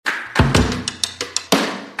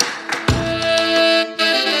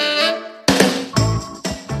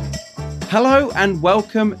Hello and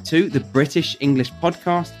welcome to the British English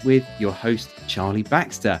Podcast with your host, Charlie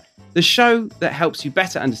Baxter, the show that helps you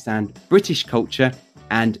better understand British culture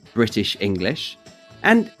and British English.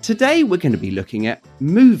 And today we're going to be looking at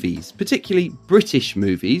movies, particularly British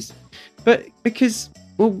movies, but because,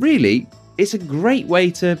 well, really, it's a great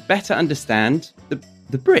way to better understand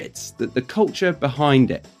the Brits, the culture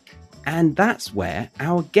behind it. And that's where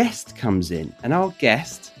our guest comes in. And our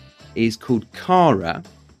guest is called Cara.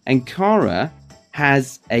 And Cara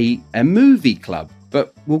has a movie club,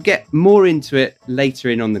 but we'll get more into it later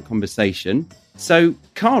on the conversation. So,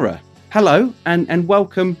 Cara, hello and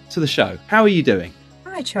welcome to the show. How are you doing?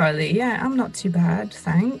 Hi, Charlie. Yeah, I'm not too bad,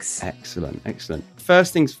 thanks. Excellent.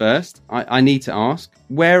 First things first, I need to ask,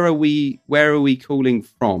 where are we calling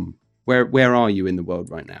from? Where are you in the world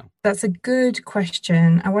right now? That's a good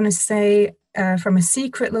question. I want to say from a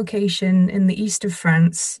secret location in the east of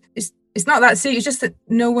France. It's not that secret, it's just that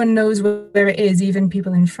no one knows where it is, even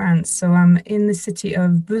people in France. So I'm in the city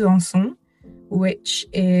of Besançon, which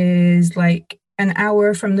is like an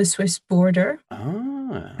hour from the Swiss border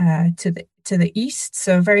to the east.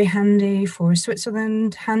 So very handy for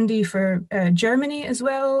Switzerland, handy for Germany as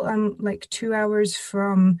well. I'm like 2 hours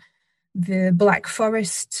from the Black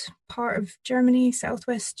Forest part of Germany,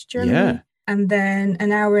 southwest Germany. Yeah. And then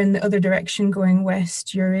an hour in the other direction going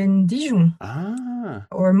west, you're in Dijon.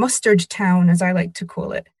 Or Mustard Town, as I like to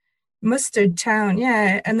call it. Mustard Town,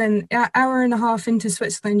 yeah. And then an hour and a half into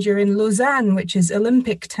Switzerland, you're in Lausanne, which is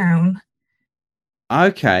Olympic Town.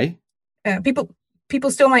 Okay.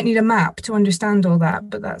 People still might need a map to understand all that,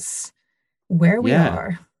 but that's where we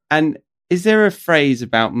are. And is there a phrase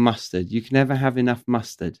about mustard? You can never have enough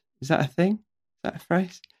mustard. Is that a thing? Is that a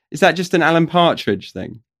phrase? Is that just an Alan Partridge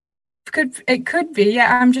thing? It could be,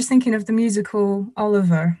 yeah. I'm just thinking of the musical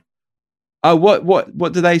Oliver. Oh,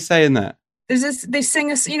 what do they say in that? There's this, they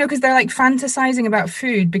sing us, because they're like fantasizing about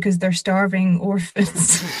food because they're starving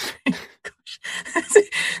orphans. Gosh.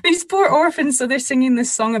 These poor orphans, so they're singing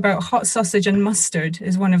this song about hot sausage and mustard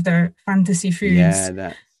is one of their fantasy foods.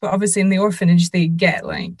 Yeah, but obviously in the orphanage they get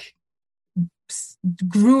like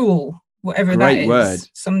gruel, whatever that is. Great word.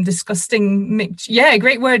 Some disgusting mix. Yeah,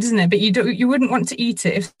 great word, isn't it? But you wouldn't want to eat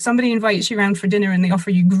it. If somebody invites you around for dinner and they offer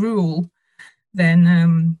you gruel,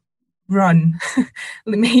 then run.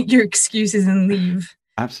 Make your excuses and leave.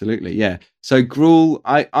 Absolutely, yeah. So gruel,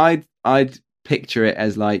 I'd picture it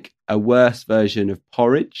as like a worse version of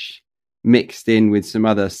porridge mixed in with some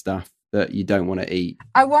other stuff that you don't want to eat.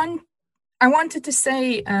 I wanted to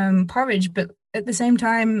say porridge, but at the same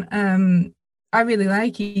time, I really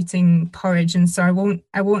like eating porridge, and so I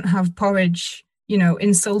won't have porridge,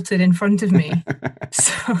 insulted in front of me.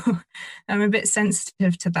 So I'm a bit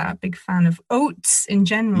sensitive to that. Big fan of oats in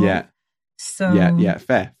general. Yeah. So yeah,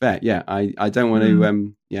 fair. Yeah, I don't want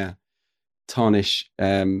to tarnish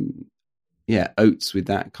oats with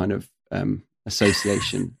that kind of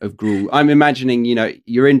association of gruel. I'm imagining,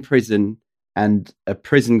 you're in prison and a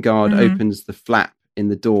prison guard opens the flap in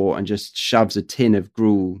the door and just shoves a tin of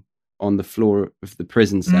gruel on the floor of the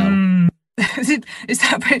prison cell. Is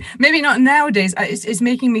that maybe not nowadays? It's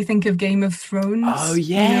making me think of Game of Thrones. Oh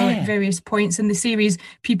yeah. At various points in the series,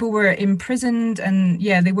 people were imprisoned, and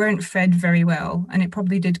they weren't fed very well, and it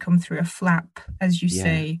probably did come through a flap, as you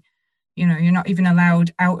say. You're not even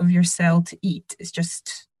allowed out of your cell to eat. It's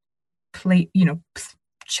just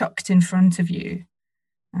chucked in front of you.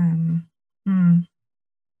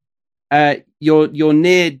 You're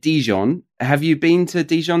near Dijon. Have you been to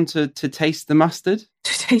Dijon to taste the mustard?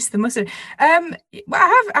 To taste the mustard.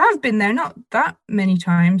 I have been there, not that many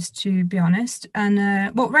times, to be honest. And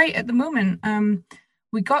right at the moment,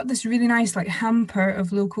 we got this really nice hamper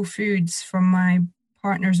of local foods from my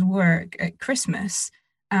partner's work at Christmas.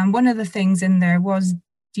 And one of the things in there was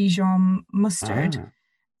Dijon mustard.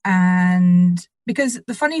 And because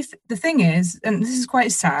the thing is, and this is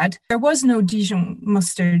quite sad, there was no Dijon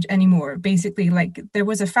mustard anymore. Basically, there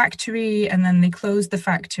was a factory and then they closed the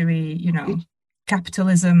factory,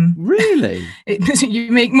 capitalism. Really?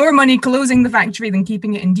 You make more money closing the factory than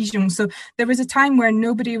keeping it in Dijon. So there was a time where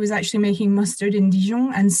nobody was actually making mustard in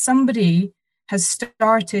Dijon, and somebody has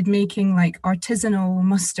started making artisanal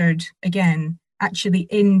mustard again, actually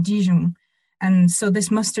in Dijon. And so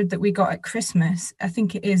this mustard that we got at Christmas, I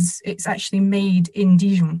think it's actually made in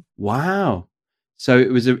Dijon. Wow. So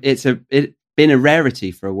it's been a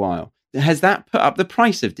rarity for a while. Has that put up the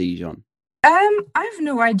price of Dijon? I have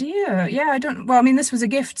no idea. Yeah, I don't. Well, I mean, this was a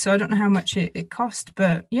gift, so I don't know how much it cost.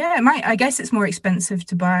 But yeah, it might. I guess it's more expensive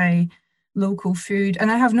to buy local food,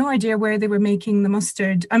 and I have no idea where they were making the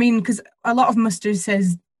mustard. I mean, because a lot of mustard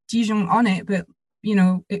says Dijon on it, but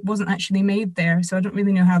it wasn't actually made there. So I don't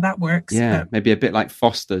really know how that works. Yeah, But... maybe a bit like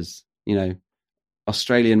Foster's,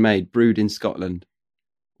 Australian made, brewed in Scotland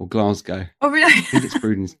or Glasgow. Oh, really? I think it's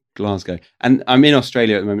brewed in Glasgow. And I'm in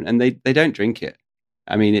Australia at the moment, and they don't drink it.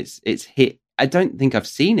 I mean, it's hit. I don't think I've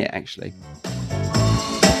seen it, actually.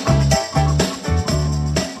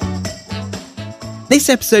 This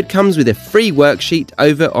episode comes with a free worksheet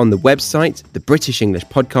over on the website,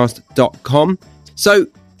 thebritishenglishpodcast.com. So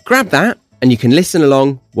grab that and you can listen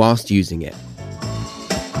along whilst using it.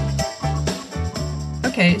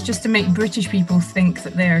 Okay, it's just to make British people think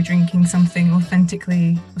that they are drinking something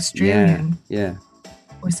authentically Australian. Yeah.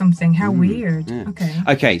 Or something. How weird. Yeah.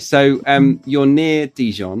 Okay, so you're near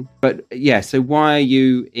Dijon, but so why are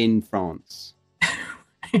you in France?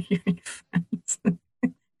 You're in France.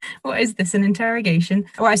 What is this, an interrogation?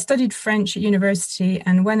 Well, I studied French at university,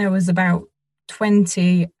 and when I was about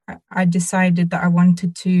 20, I decided that I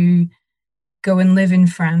wanted to go and live in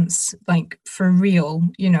France, like for real,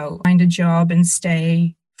 find a job and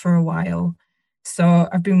stay for a while. So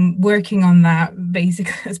I've been working on that,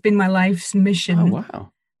 basically. It's been my life's mission. Oh,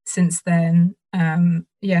 wow. Since then. I'm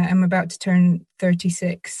about to turn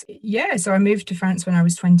 36. So I moved to France when I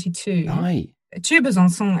was 22. Right. To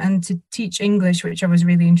Besançon, and to teach English, which I was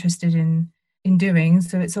really interested in doing.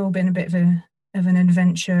 So it's all been a bit of an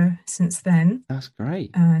adventure since then. That's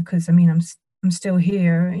great. Because I'm still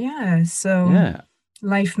here. Yeah. So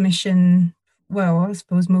life mission. Well, I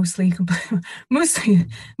suppose mostly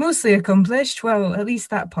accomplished. Well, at least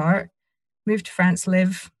that part. Moved to France,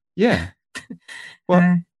 live. Yeah.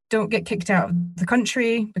 Well, don't get kicked out of the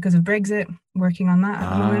country because of Brexit. Working on that at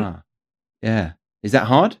the moment. Yeah. Is that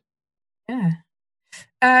hard? Yeah.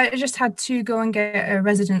 I just had to go and get a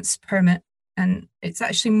residence permit, and it's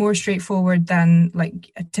actually more straightforward than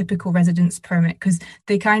like a typical residence permit, because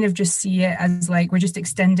they kind of just see it as like we're just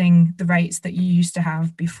extending the rights that you used to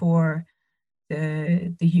have before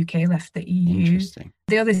the UK left the EU. Interesting.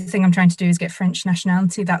 The other thing I'm trying to do is get French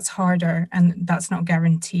nationality. That's harder, and that's not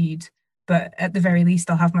guaranteed. But at the very least,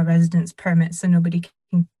 I'll have my residence permit, so nobody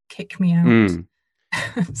can kick me out.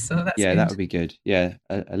 So that's good. That would be good. Yeah,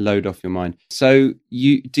 a load off your mind. So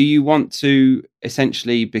do you want to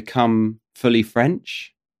essentially become fully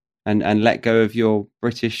French and let go of your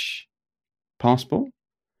British passport?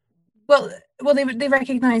 Well, they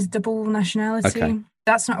recognise double nationality. Okay.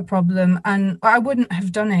 That's not a problem, and I wouldn't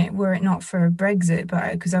have done it were it not for Brexit.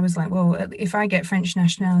 But because I was like, well, if I get French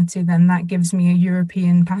nationality, then that gives me a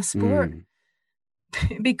European passport.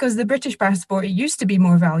 Because the British passport, it used to be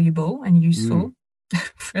more valuable and useful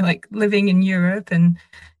for like living in Europe and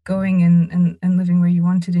going and living where you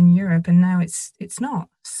wanted in Europe, and now it's not.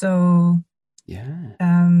 So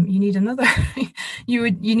you need another. you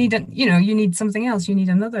need something else. You need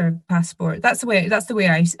another passport. That's the way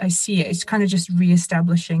I see it. It's kind of just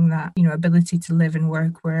reestablishing that ability to live and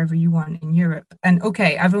work wherever you want in Europe. And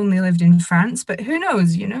okay, I've only lived in France, but who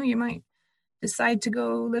knows? You might decide to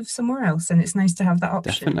go live somewhere else, and it's nice to have that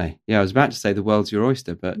option. Definitely. Yeah, I was about to say the world's your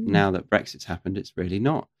oyster, but now that Brexit's happened, it's really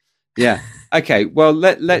not. Yeah. Okay. Well,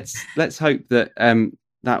 let's hope that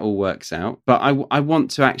that all works out. But I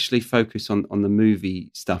want to actually focus on the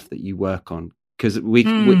movie stuff that you work on, because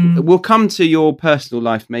we'll come to your personal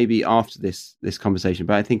life maybe after this conversation.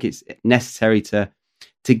 But I think it's necessary to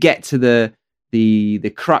get to the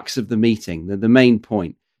crux of the meeting, the main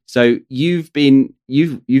point. So you've been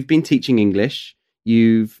teaching English.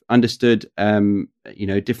 You've understood,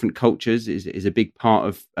 different cultures is a big part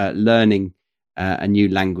of learning a new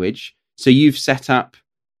language. So you've set up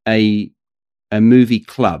a movie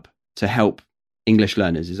club to help English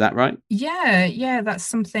learners. Is that right? Yeah. That's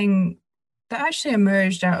something that actually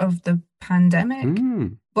emerged out of the pandemic.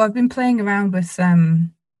 Well, I've been playing around with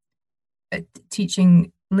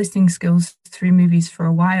teaching listening skills through movies for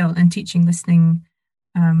a while, and teaching listening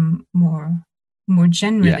more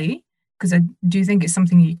generally, because I do think it's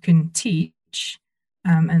something you can teach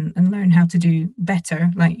and learn how to do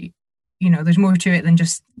better. Like, there's more to it than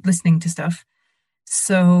just listening to stuff.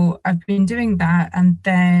 So I've been doing that, and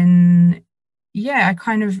then I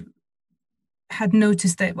kind of had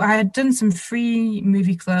noticed that I had done some free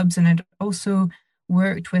movie clubs, and I'd also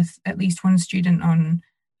worked with at least one student on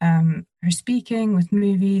her speaking with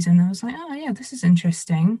movies, and I was like, oh yeah, this is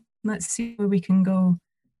interesting. Let's see where we can go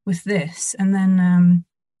with this. And then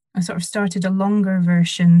I sort of started a longer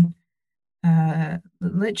version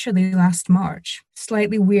literally last March.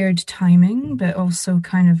 Slightly weird timing, but also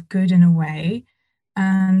kind of good in a way.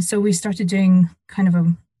 And so we started doing kind of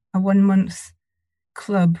a 1 month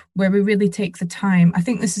club where we really take the time. I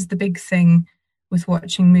think this is the big thing with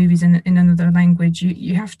watching movies in another language.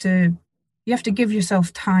 You have to give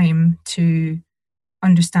yourself time to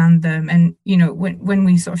understand them. And, you know, when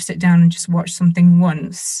we sort of sit down and just watch something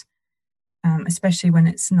once, especially when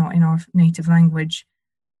it's not in our native language,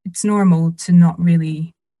 it's normal to not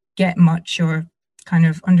really get much or kind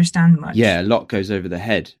of understand much. Yeah, a lot goes over the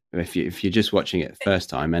head if you're just watching it the first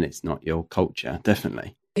time and it's not your culture,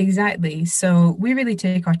 definitely. Exactly. So we really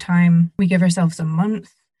take our time. We give ourselves a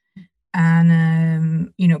month.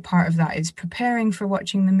 And, you know, part of that is preparing for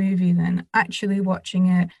watching the movie, then actually watching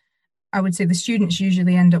it. I would say the students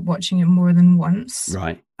usually end up watching it more than once.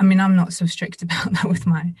 Right. I mean, I'm not so strict about that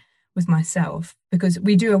with myself, because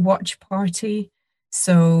we do a watch party.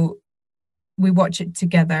 So we watch it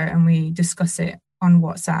together and we discuss it on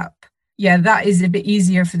WhatsApp. Yeah, that is a bit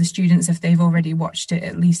easier for the students if they've already watched it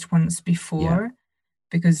at least once before,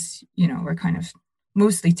 because, you know, we're kind of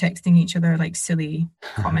mostly texting each other like silly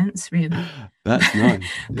comments, really. That's nice.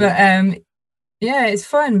 But yeah, it's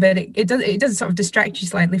fun, but it does sort of distract you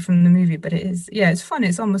slightly from the movie, but it's fun.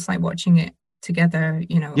 It's almost like watching it together,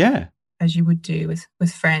 you know, as you would do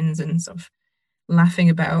with friends and sort of laughing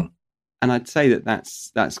about. And I'd say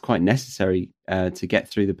that's quite necessary to get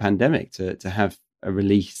through the pandemic, to have a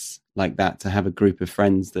release like that, to have a group of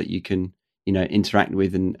friends that you can, you know, interact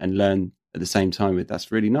with and learn at the same time with.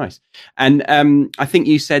 That's really nice. And I think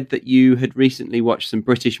you said that you had recently watched some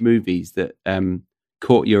British movies that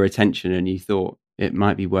caught your attention and you thought it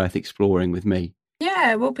might be worth exploring with me.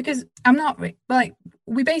 Yeah, well, because I'm not like,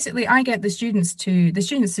 I get the students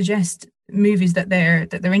suggest movies that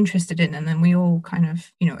they're interested in, and then we all kind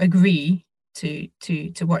of, you know, agree to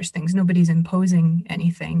watch things. Nobody's imposing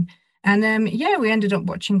anything. And we ended up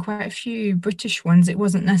watching quite a few British ones. It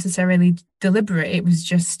wasn't necessarily deliberate. It was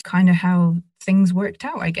just kind of how things worked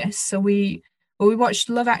out, I guess. So we watched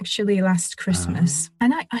Love Actually last Christmas,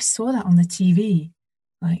 and I saw that on the TV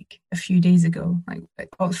like a few days ago, like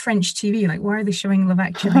French TV. Like, why are they showing Love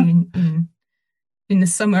Actually in the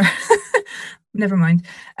summer? Never mind.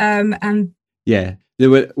 And yeah, there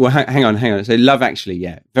were. Well, hang on. So Love Actually,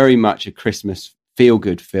 yeah, very much a Christmas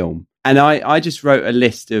feel-good film. And I just wrote a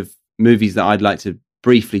list of movies that I'd like to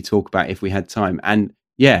briefly talk about if we had time. And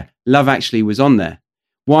yeah, Love Actually was on there.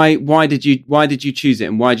 Why did you choose it,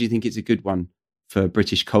 and why do you think it's a good one for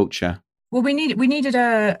British culture? Well, we needed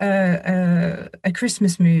a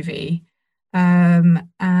Christmas movie, and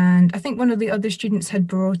I think one of the other students had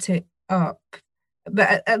brought it up,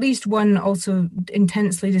 but at least one also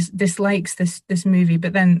intensely dislikes this movie.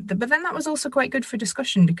 But then that was also quite good for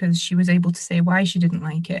discussion, because she was able to say why she didn't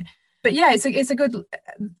like it. But yeah, it's a good.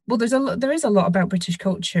 Well, there is a lot about British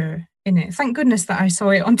culture in it. Thank goodness that I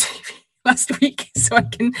saw it on TV last week, so I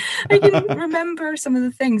can remember some of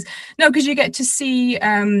the things. No, because you get to see,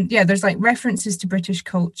 there's like references to British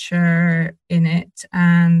culture in it,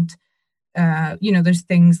 and you know, there's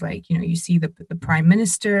things like, you know, you see the Prime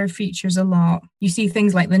Minister features a lot. You see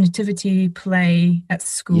things like the nativity play at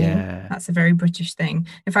school. Yeah. That's a very British thing.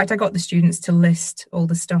 In fact, I got the students to list all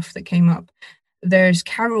the stuff that came up. There's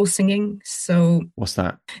carol singing. So what's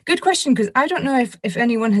that? Good question, because I don't know if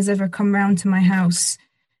anyone has ever come round to my house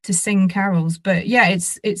to sing carols, but yeah,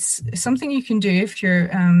 it's something you can do if you're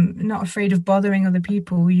not afraid of bothering other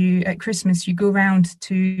people. You at Christmas, you go round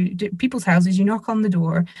to people's houses, you knock on the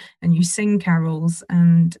door, and you sing carols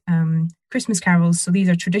and Christmas carols. So these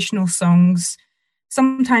are traditional songs,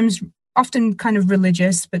 sometimes often kind of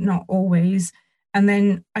religious, but not always. And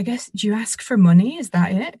then I guess, do you ask for money? Is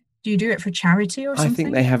that it? Do you do it for charity or something? I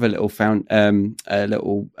think they have a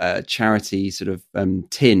little charity sort of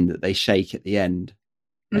tin that they shake at the end,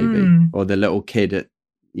 maybe, or the little kid at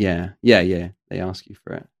they ask you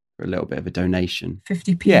for a little bit of a donation.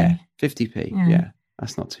 50p. Yeah, 50p. Yeah,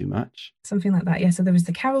 that's not too much. Something like that. Yeah. So there was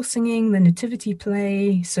the carol singing, the nativity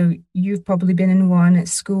play. So you've probably been in one at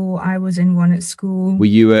school. I was in one at school. Were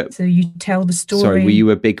you so you tell the story. Sorry, were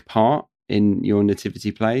you a big part in your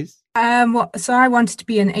nativity plays? So I wanted to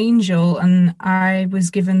be an angel, and I was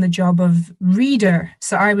given the job of reader.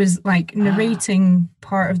 So I was like narrating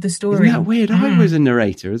part of the story. Isn't that weird? I was a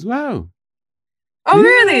narrator as well. Oh, yeah.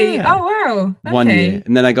 Really? Oh, wow. Okay. 1 year.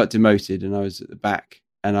 And then I got demoted and I was at the back,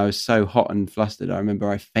 and I was so hot and flustered. I remember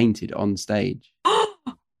I fainted on stage. Oh,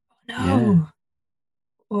 no. Yeah.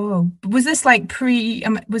 Oh, was this like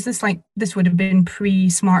this would have been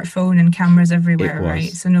pre-smartphone and cameras everywhere, right?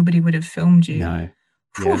 So nobody would have filmed you. No.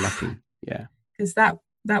 Yeah, lucky. Yeah. Because that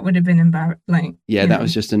would have been embarrassing. Like, yeah, that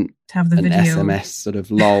was just to have the video. SMS sort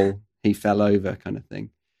of lol, he fell over kind of thing.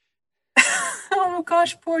 Oh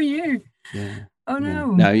gosh, poor you. Yeah. Oh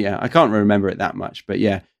no. No, yeah, I can't remember it that much, but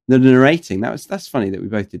yeah, the narrating, that's funny that we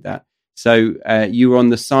both did that. So you were on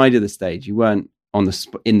the side of the stage. You weren't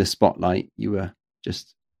in the spotlight. You were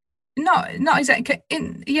just. not exactly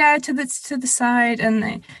to the side,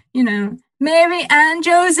 and Mary and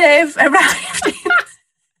Joseph arrived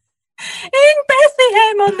in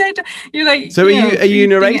Bethlehem on their you're like, so are you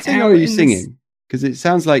narrating or are you singing? Because it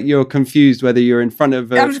sounds like you're confused whether you're in front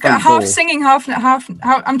of a front door. Half singing, half.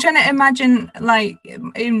 I'm trying to imagine, like,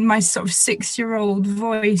 in my sort of 6-year-old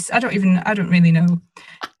voice. I don't really know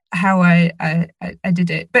how I did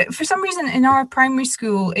it, but for some reason in our primary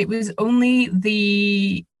school, it was only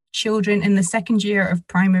the children in the second year of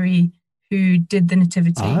primary who did the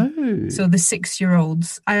nativity. Oh. So the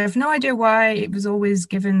 6-year-olds. I have no idea why it was always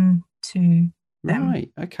given to them.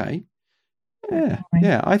 Right. Okay. Yeah.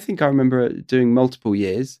 I think I remember doing multiple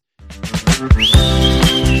years.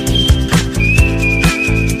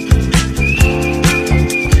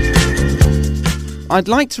 I'd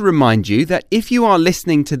like to remind you that if you are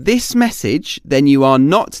listening to this message, then you are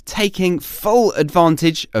not taking full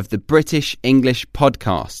advantage of the British English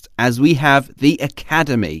podcast, as we have the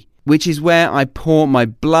Academy, which is where I pour my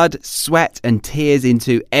blood, sweat and tears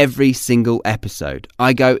into every single episode.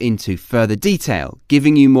 I go into further detail,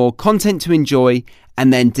 giving you more content to enjoy,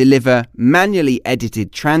 and then deliver manually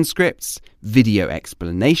edited transcripts, video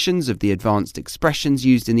explanations of the advanced expressions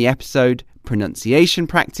used in the episode, pronunciation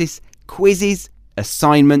practice, quizzes,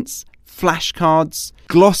 assignments, flashcards,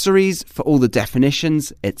 glossaries for all the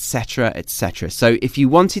definitions, etc., etc. So if you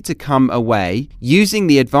wanted to come away using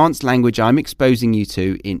the advanced language I'm exposing you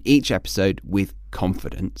to in each episode with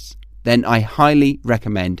confidence, then I highly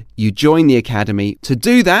recommend you join the Academy. To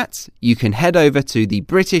do that, you can head over to the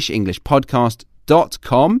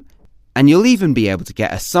BritishEnglishPodcast.com, and you'll even be able to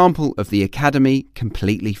get a sample of the Academy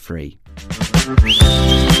completely free.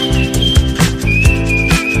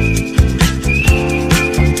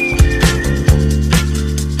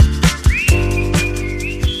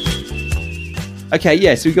 Okay,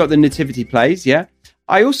 yeah, so we've got the nativity plays, yeah.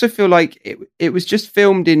 I also feel like it was just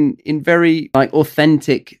filmed in very like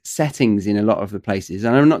authentic settings in a lot of the places.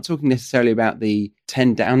 And I'm not talking necessarily about the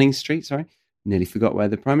 10 Downing Street, sorry. Nearly forgot where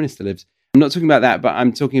the Prime Minister lives. I'm not talking about that, but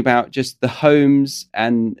I'm talking about just the homes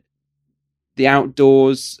and the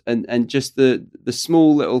outdoors and just the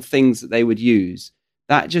small little things that they would use.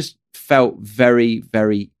 That just felt very,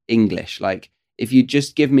 very English. Like if you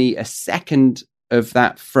just give me a second of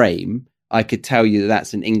that frame, I could tell you that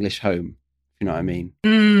that's an English home. You know what I mean?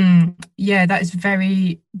 Yeah, that's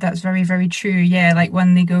very, very true. Yeah, like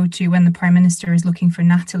when the Prime Minister is looking for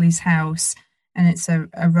Natalie's house, and it's a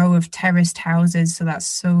row of terraced houses, so that's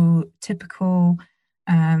so typical.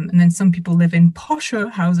 And then some people live in posher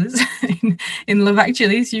houses in Love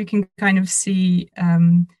Actually, so you can kind of see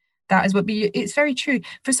that as well. But it's very true.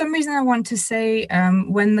 For some reason, I want to say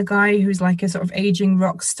when the guy who's like a sort of aging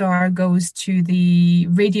rock star goes to the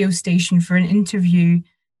radio station for an interview,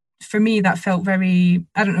 for me, that felt very,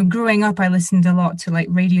 I don't know, growing up, I listened a lot to like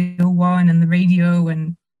Radio 1 and the radio,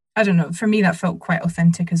 and I don't know, for me, that felt quite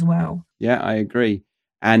authentic as well. Yeah, I agree.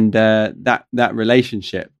 And that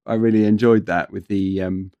relationship, I really enjoyed that with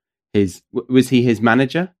the was he his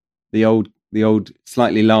manager? The old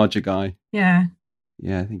slightly larger guy. Yeah.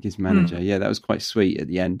 Yeah, I think his manager. Yeah, that was quite sweet at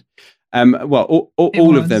the end. Well,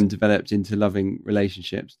 all of them developed into loving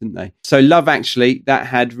relationships, didn't they? So Love Actually, that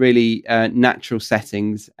had really natural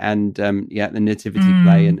settings and the nativity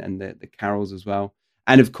play and the carols as well.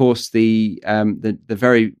 And of course, the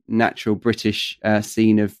very natural British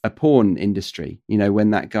scene of a porn industry, you know, when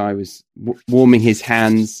that guy was warming his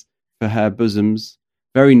hands for her bosoms.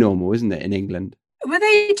 Very normal, isn't it, in England? Were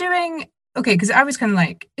they doing... Okay, because I was kind of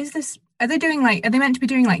like, are they meant to be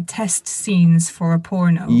doing like test scenes for a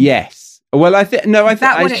porno? Yes. Well, I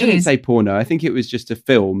shouldn't say porno. I think it was just a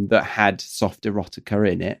film that had soft erotica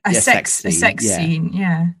in it. A sex scene,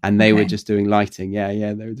 yeah. And they were just doing lighting.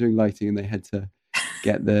 Yeah, they were doing lighting and they had to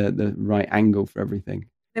get the right angle for everything.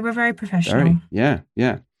 They were very professional. Yeah.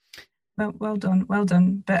 Well done.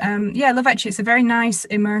 But Love Actually, it's a very nice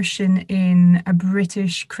immersion in a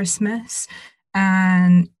British Christmas.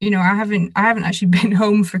 And I haven't actually been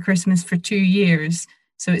home for Christmas for 2 years,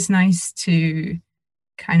 so it's nice to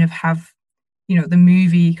kind of have the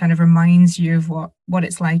movie kind of reminds you of what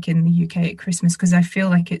it's like in the UK at Christmas, because I feel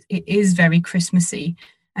like it is very Christmassy,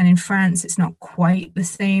 and in France it's not quite the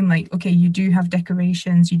same. Like, okay, you do have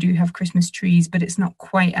decorations, you do have Christmas trees, but it's not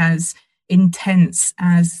quite as intense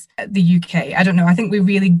as the UK. I don't know, I think we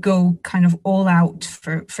really go kind of all out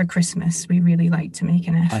for Christmas. We really like to make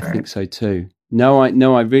an effort. I think so too. No,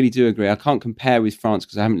 I really do agree. I can't compare with France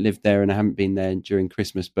because I haven't lived there and I haven't been there during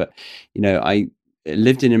Christmas. But, I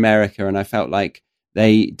lived in America and I felt like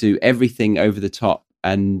they do everything over the top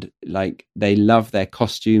and like they love their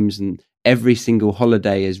costumes and every single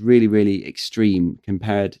holiday is really, really extreme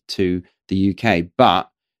compared to the UK. But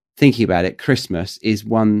thinking about it, Christmas is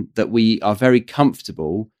one that we are very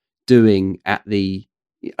comfortable doing at the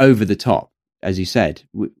over the top, as you said.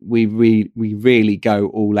 We really go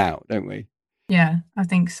all out, don't we? Yeah, I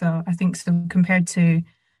think so. I think so. Compared to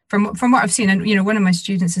from what I've seen, and one of my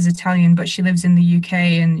students is Italian, but she lives in the UK,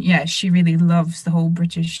 and yeah, she really loves the whole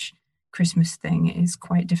British Christmas thing. It is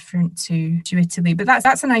quite different to Italy, but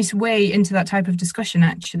that's a nice way into that type of discussion.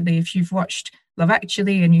 Actually, if you've watched Love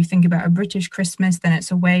Actually and you think about a British Christmas, then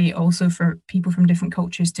it's a way also for people from different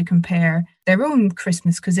cultures to compare their own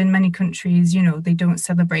Christmas, because in many countries, they don't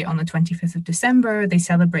celebrate on the 25th of December; they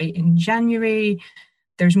celebrate in January.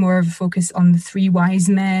 There's more of a focus on the three wise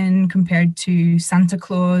men compared to Santa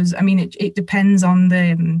Claus. I mean, it depends on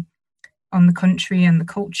the country and the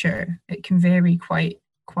culture. It can vary quite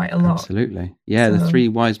a lot. Absolutely. Yeah, so, the three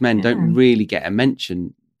wise men don't really get a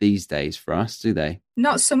mention these days for us, do they?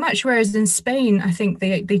 Not so much. Whereas in Spain, I think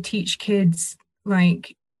they teach kids,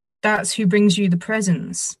 like, that's who brings you the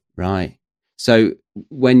presents. Right. So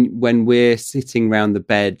when we're sitting around the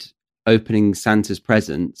bed opening Santa's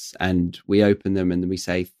presents and we open them and then we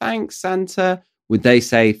say, "Thanks, Santa," would they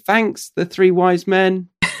say, "Thanks, the three wise men"?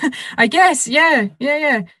 I guess. Yeah.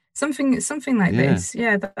 Something like this.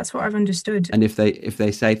 Yeah, that's what I've understood. And if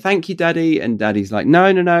they say, "Thank you, Daddy," and Daddy's like,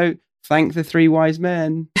 No, thank the three wise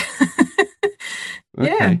men.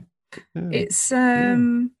 Okay. Yeah. It's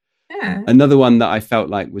Yeah. Another one that I felt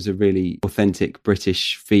like was a really authentic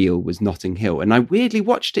British feel was Notting Hill, and I weirdly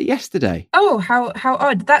watched it yesterday. Oh, how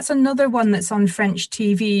odd! That's another one that's on French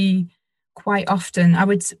TV quite often.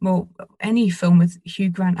 Any film with Hugh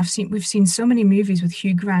Grant. We've seen so many movies with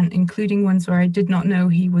Hugh Grant, including ones where I did not know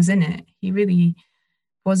he was in it. He really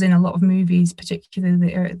was in a lot of movies, particularly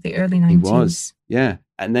the early 90s. He was, yeah.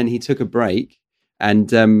 And then he took a break, and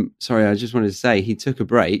sorry, I just wanted to say he took a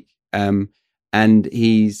break. And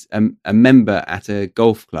he's a member at a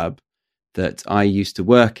golf club that I used to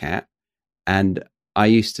work at, and I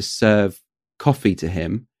used to serve coffee to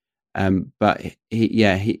him. But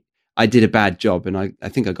I did a bad job, and I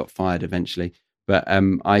think I got fired eventually. But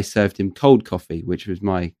I served him cold coffee, which was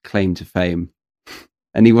my claim to fame,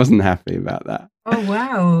 and he wasn't happy about that. Oh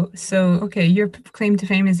wow! So okay, your claim to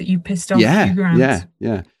fame is that you pissed off Hugh Grant.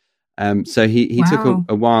 Yeah. So he took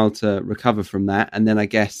a while to recover from that, and then I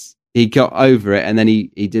guess he got over it, and then he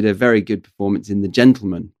did a very good performance in The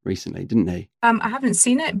Gentleman recently, didn't he? I haven't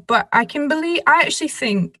seen it, but I actually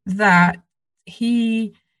think that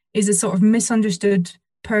he is a sort of misunderstood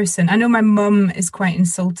person. I know my mum is quite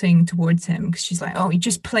insulting towards him because she's like, "Oh, he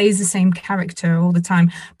just plays the same character all the time."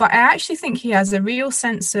 But I actually think he has a real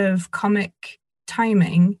sense of comic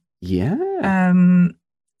timing. Yeah.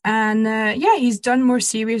 He's done more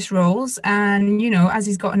serious roles, and as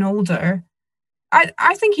he's gotten older,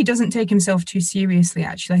 I think he doesn't take himself too seriously,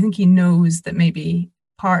 actually. I think he knows that maybe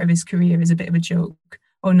part of his career is a bit of a joke.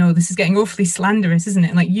 Oh no, this is getting awfully slanderous, isn't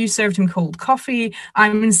it? Like, you served him cold coffee,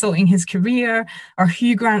 I'm insulting his career. Are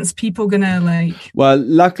Hugh Grant's people gonna like... Well,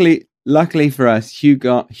 luckily for us, Hugh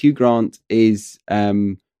Grant is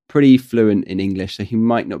pretty fluent in English, so he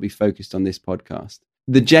might not be focused on this podcast.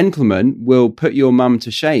 The Gentleman will put your mum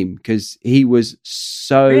to shame because he was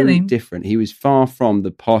so different. He was far from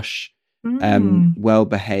the posh,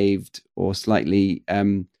 well-behaved or slightly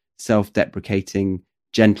self-deprecating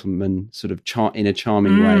gentleman, sort of in a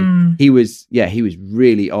charming way. He was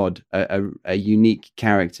really odd, a unique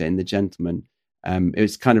character in The Gentleman. It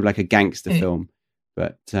was kind of like a gangster film,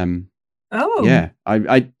 but I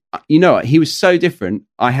he was so different.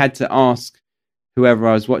 I had to ask whoever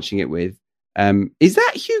I was watching it with, is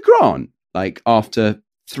that Hugh Grant? Like, after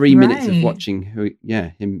 3 minutes of watching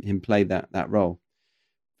him play that role.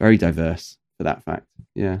 Very diverse for that fact.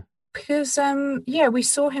 Yeah. Because we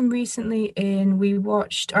saw him recently we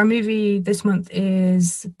watched, our movie this month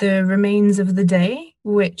is The Remains of the Day,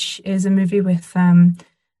 which is a movie with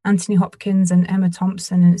Anthony Hopkins and Emma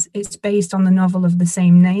Thompson, and it's based on the novel of the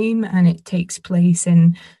same name, and it takes place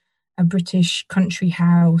in a British country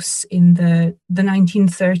house in the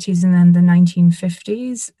 1930s and then the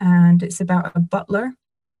 1950s, and it's about a butler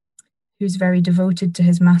who's very devoted to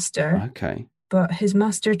his master. Okay. But his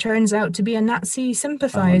master turns out to be a Nazi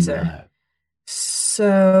sympathizer. Oh, no.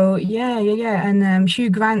 So, yeah. And Hugh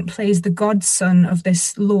Grant plays the godson of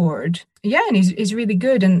this lord. Yeah, and he's really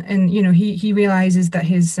good. And he realizes that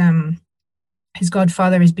his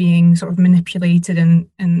godfather is being sort of manipulated,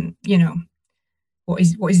 and what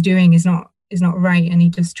he's doing is not right. And he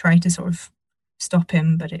just tried to sort of stop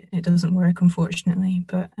him, but it doesn't work, unfortunately.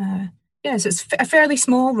 But so it's a fairly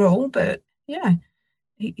small role, but yeah.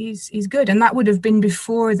 he's good. And that would have been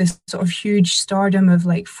before this sort of huge stardom of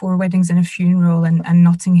like Four Weddings and a Funeral and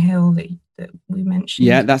Notting Hill that we mentioned.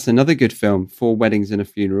 Yeah, that's another good film, Four Weddings and a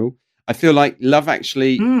Funeral. I feel like Love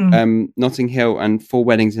Actually, Notting Hill and Four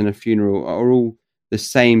Weddings and a Funeral are all the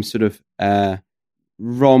same sort of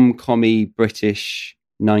rom-commy British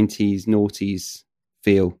 90s noughties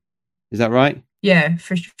feel. Is that right? Yeah,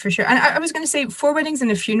 for sure. And I was going to say Four Weddings and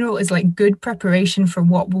a Funeral is like good preparation for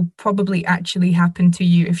what will probably actually happen to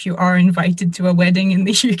you if you are invited to a wedding in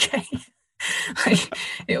the UK. Like,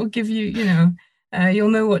 it'll give you, you'll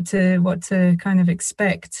know what to kind of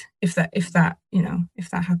expect if that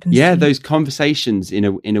happens. Yeah, to you. those conversations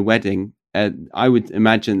in a wedding, I would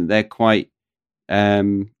imagine that they're quite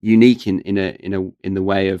unique in the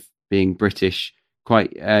way of being British.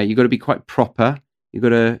 Quite, you got to be quite proper. You got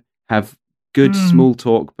to have good small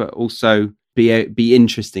talk, but also be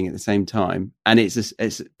interesting at the same time. And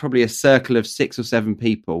it's probably a circle of 6 or 7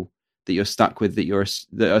 people that you're stuck with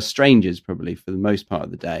that are strangers probably for the most part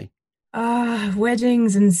of the day.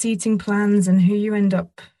 Weddings and seating plans and who you end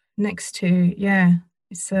up next to. Yeah,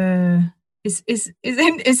 it's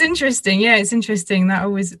interesting. Yeah, it's interesting.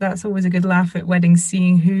 That's always a good laugh at weddings,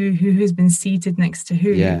 seeing who's been seated next to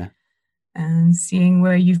who. Yeah. And seeing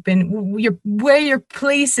where you've been, where your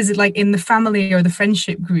place is, like in the family or the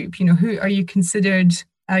friendship group. Who are you considered?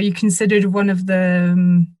 Are you considered one of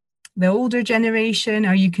the older generation?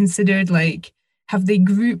 Are you considered like, have they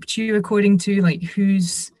grouped you according to like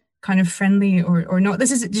who's kind of friendly or not?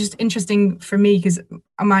 This is just interesting for me because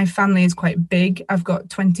my family is quite big. I've got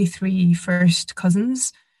 23 first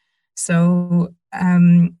cousins. So, I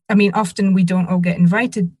mean, often we don't all get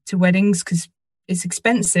invited to weddings because it's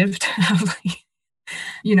expensive to have,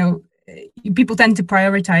 people tend to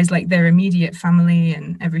prioritize like their immediate family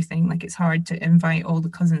and everything. Like it's hard to invite all the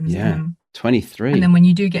cousins. Yeah, 23. And then when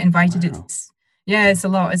you do get invited, it's a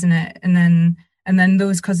lot, isn't it? And then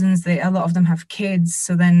those cousins, a lot of them have kids.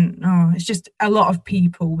 So then, it's just a lot of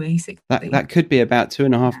people, basically. That could be about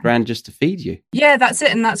 $2,500 just to feed you. Yeah, that's it.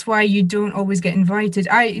 And that's why you don't always get invited.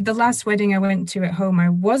 The last wedding I went to at home, I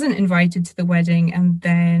wasn't invited to the wedding. And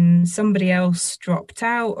then somebody else dropped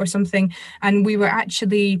out or something. And we were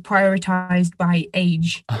actually prioritized by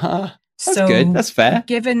age. That's good. That's fair.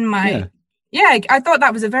 Given my... Yeah, I thought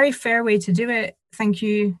that was a very fair way to do it. Thank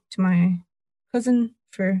you to my cousin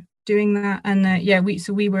for doing that. And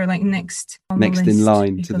we were like next in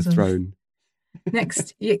line to the throne.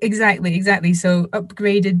 Next, exactly. So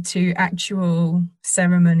upgraded to actual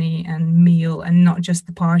ceremony and meal and not just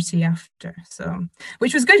the party after. So,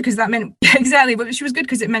 which was good because that meant exactly, but which was good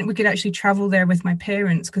because it meant we could actually travel there with my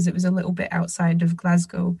parents because it was a little bit outside of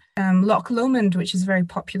Glasgow. Loch Lomond, which is a very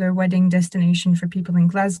popular wedding destination for people in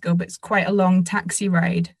Glasgow, but it's quite a long taxi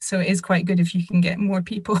ride. So it is quite good if you can get more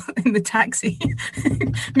people in the taxi,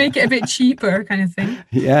 make it a bit cheaper kind of thing.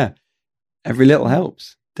 Yeah, every little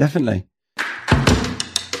helps, definitely.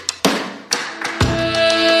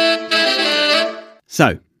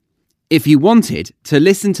 So, if you wanted to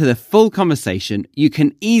listen to the full conversation, you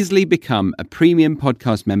can easily become a premium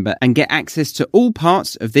podcast member and get access to all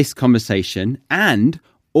parts of this conversation and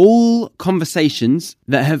all conversations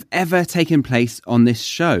that have ever taken place on this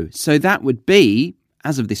show. So that would be,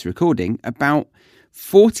 as of this recording, about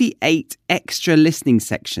 48 extra listening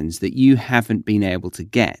sections that you haven't been able to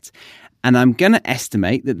get. And I'm going to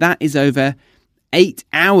estimate that is over 8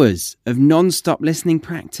 hours of non-stop listening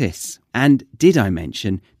practice. And did I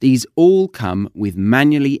mention, these all come with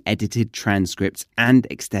manually edited transcripts and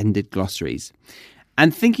extended glossaries.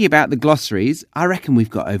 And thinking about the glossaries, I reckon we've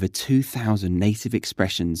got over 2,000 native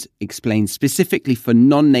expressions explained specifically for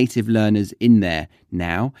non-native learners in there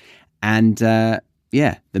now. And the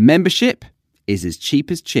membership is as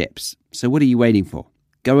cheap as chips. So what are you waiting for?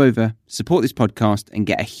 Go over, support this podcast and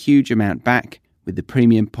get a huge amount back with the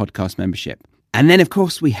premium podcast membership. And then, of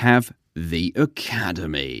course, we have the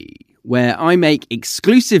Academy, where I make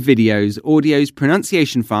exclusive videos, audios,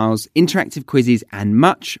 pronunciation files, interactive quizzes, and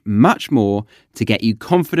much, much more to get you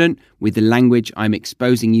confident with the language I'm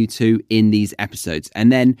exposing you to in these episodes. And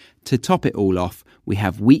then, to top it all off, we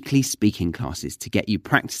have weekly speaking classes to get you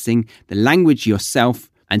practicing the language yourself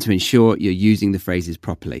and to ensure you're using the phrases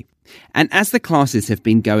properly. And as the classes have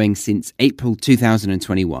been going since April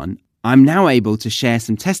 2021, I'm now able to share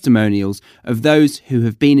some testimonials of those who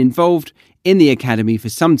have been involved in the Academy for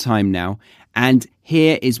some time now. And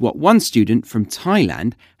here is what one student from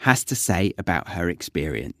Thailand has to say about her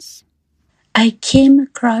experience. I came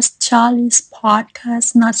across Charlie's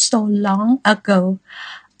podcast not so long ago.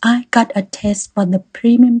 I got a test for the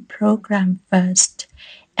premium program first.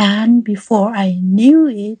 And before I knew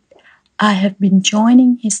it, I have been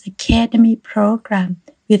joining his academy program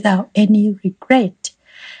without any regret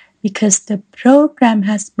because the program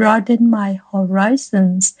has broadened my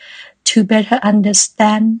horizons to better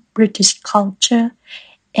understand British culture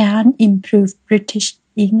and improve British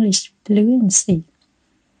English fluency.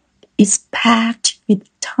 It's packed with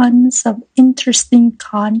tons of interesting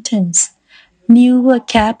contents, new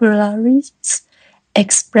vocabularies,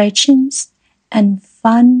 expressions, and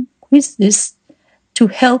fun quizzes to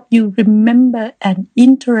help you remember and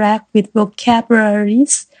interact with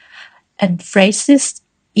vocabularies and phrases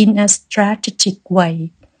in a strategic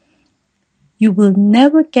way. You will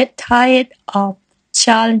never get tired of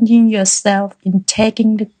challenging yourself in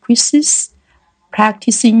taking the quizzes,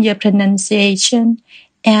 practicing your pronunciation,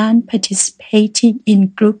 and participating in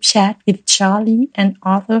group chat with Charlie and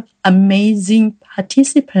other amazing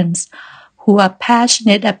participants who are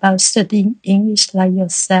passionate about studying English like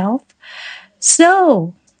yourself.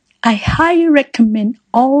 So, I highly recommend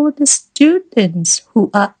all the students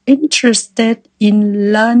who are interested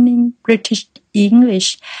in learning British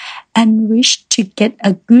English and wish to get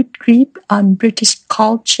a good grip on British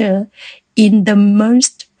culture in the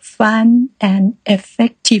most fun and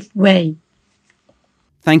effective way.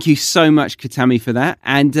 Thank you so much, Katami, for that.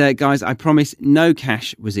 And guys, I promise no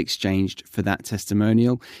cash was exchanged for that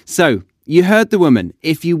testimonial. So you heard the woman.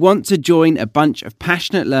 If you want to join a bunch of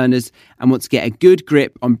passionate learners and want to get a good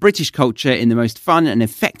grip on British culture in the most fun and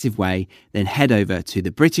effective way, then head over to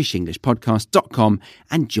thebritishenglishpodcast.com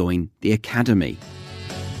and join the Academy.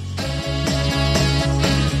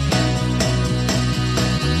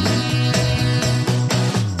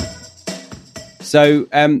 So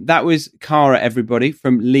that was Cara, everybody,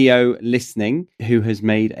 from Leo Listening, who has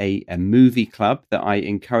made a movie club that I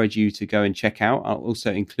encourage you to go and check out. I'll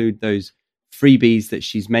also include those freebies that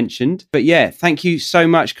she's mentioned. But yeah, thank you so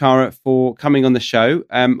much, Cara, for coming on the show.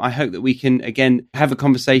 I hope that we can, again, have a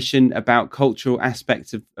conversation about cultural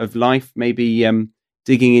aspects of life, maybe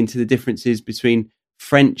digging into the differences between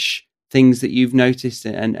French things that you've noticed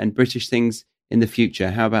and British things in the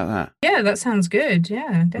future. How about that? Yeah, that sounds good.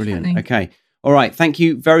 Yeah, definitely. Brilliant. Okay. All right. Thank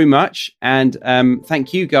you very much. And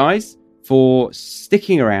thank you guys for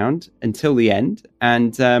sticking around until the end.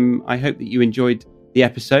 And I hope that you enjoyed the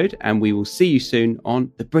episode, and we will see you soon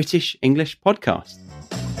on the British English Podcast.